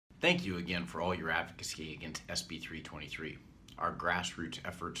Thank you again for all your advocacy against SB 323. Our grassroots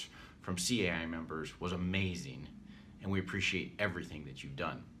efforts from CAI members was amazing, and we appreciate everything that you've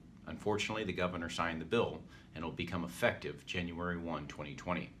done. Unfortunately, the governor signed the bill and it will become effective January 1,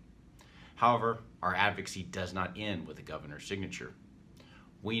 2020. However, our advocacy does not end with the governor's signature.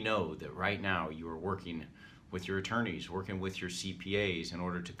 We know that right now you are working with your attorneys, working with your CPAs in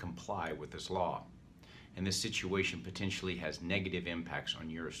order to comply with this law. And this situation potentially has negative impacts on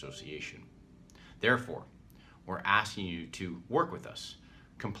your association. Therefore, we're asking you to work with us,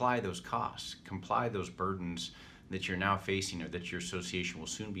 comply those costs, comply those burdens that you're now facing or that your association will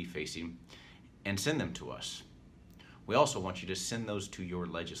soon be facing, and send them to us. We also want you to send those to your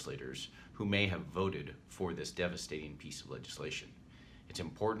legislators who may have voted for this devastating piece of legislation. It's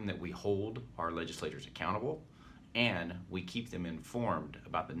important that we hold our legislators accountable and we keep them informed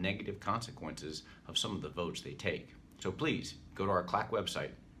about the negative consequences of some of the votes they take. So please go to our CLAC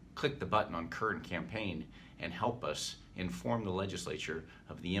website, click the button on Current Campaign, and help us inform the legislature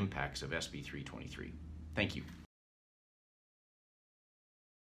of the impacts of SB 323. Thank you.